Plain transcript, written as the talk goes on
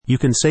You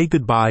can say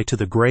goodbye to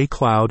the gray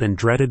cloud and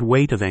dreaded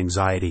weight of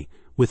anxiety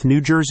with New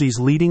Jersey's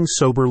leading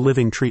sober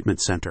living treatment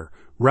center,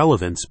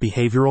 Relevance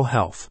Behavioral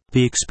Health.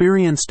 The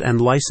experienced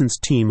and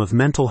licensed team of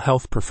mental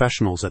health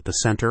professionals at the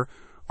center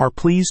are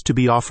pleased to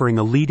be offering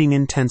a leading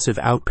intensive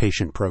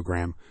outpatient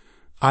program,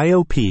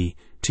 IOP,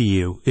 to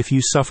you if you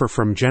suffer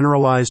from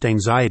generalized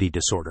anxiety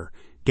disorder,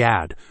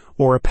 GAD,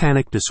 or a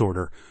panic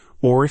disorder,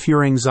 or if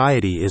your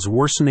anxiety is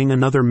worsening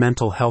another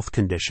mental health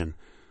condition,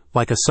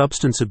 like a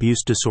substance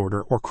abuse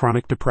disorder or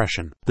chronic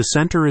depression. The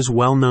center is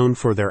well known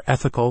for their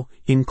ethical,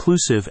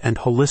 inclusive, and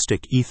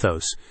holistic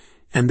ethos,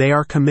 and they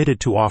are committed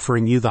to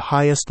offering you the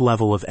highest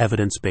level of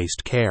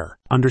evidence-based care.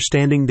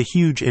 Understanding the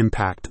huge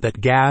impact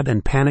that GAD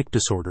and panic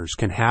disorders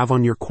can have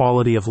on your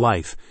quality of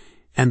life,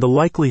 and the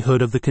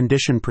likelihood of the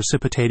condition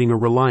precipitating a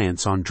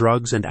reliance on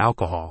drugs and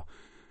alcohol,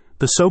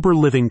 the Sober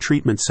Living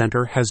Treatment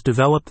Center has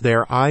developed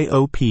their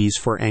IOPs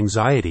for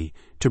anxiety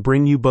to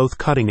bring you both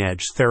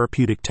cutting-edge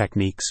therapeutic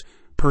techniques,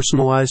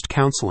 personalized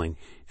counseling,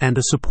 and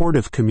a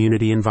supportive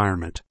community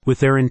environment.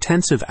 With their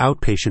intensive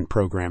outpatient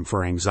program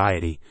for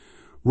anxiety,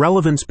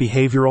 Relevance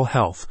Behavioral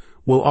Health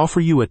will offer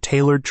you a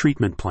tailored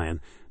treatment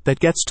plan that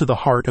gets to the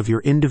heart of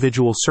your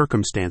individual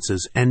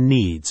circumstances and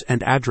needs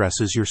and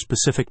addresses your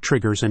specific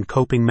triggers and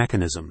coping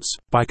mechanisms.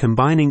 By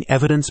combining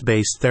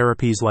evidence-based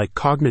therapies like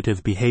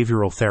cognitive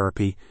behavioral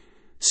therapy,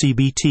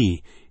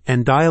 CBT,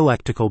 and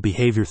dialectical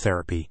behavior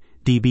therapy,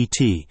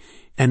 DBT,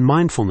 and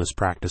mindfulness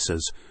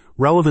practices,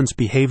 Relevance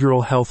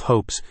Behavioral Health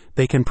hopes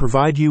they can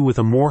provide you with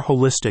a more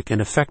holistic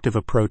and effective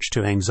approach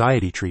to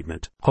anxiety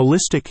treatment.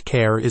 Holistic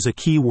care is a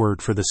key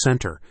word for the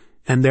center,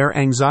 and their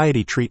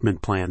anxiety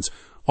treatment plans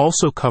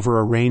also cover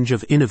a range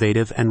of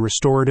innovative and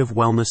restorative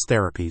wellness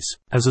therapies.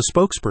 As a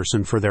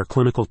spokesperson for their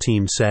clinical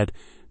team said,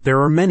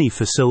 there are many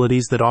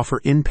facilities that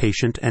offer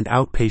inpatient and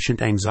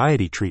outpatient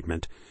anxiety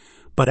treatment,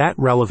 but at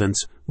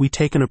Relevance, we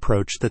take an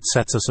approach that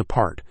sets us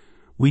apart.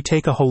 We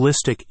take a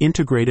holistic,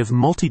 integrative,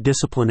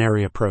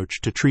 multidisciplinary approach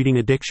to treating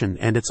addiction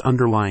and its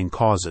underlying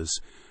causes.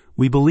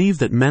 We believe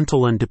that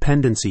mental and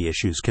dependency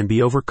issues can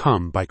be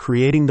overcome by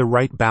creating the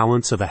right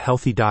balance of a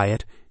healthy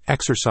diet,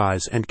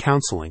 exercise, and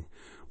counseling.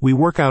 We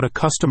work out a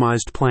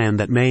customized plan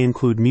that may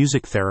include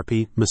music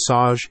therapy,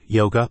 massage,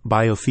 yoga,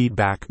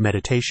 biofeedback,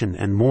 meditation,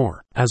 and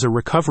more. As a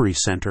recovery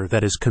center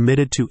that is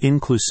committed to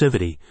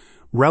inclusivity,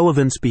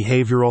 Relevance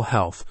Behavioral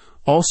Health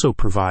also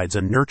provides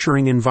a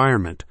nurturing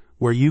environment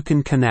where you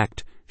can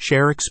connect,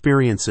 share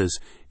experiences,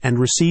 and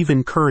receive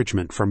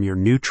encouragement from your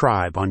new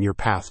tribe on your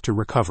path to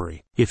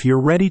recovery. If you're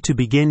ready to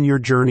begin your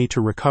journey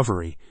to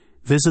recovery,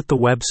 visit the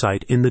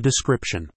website in the description.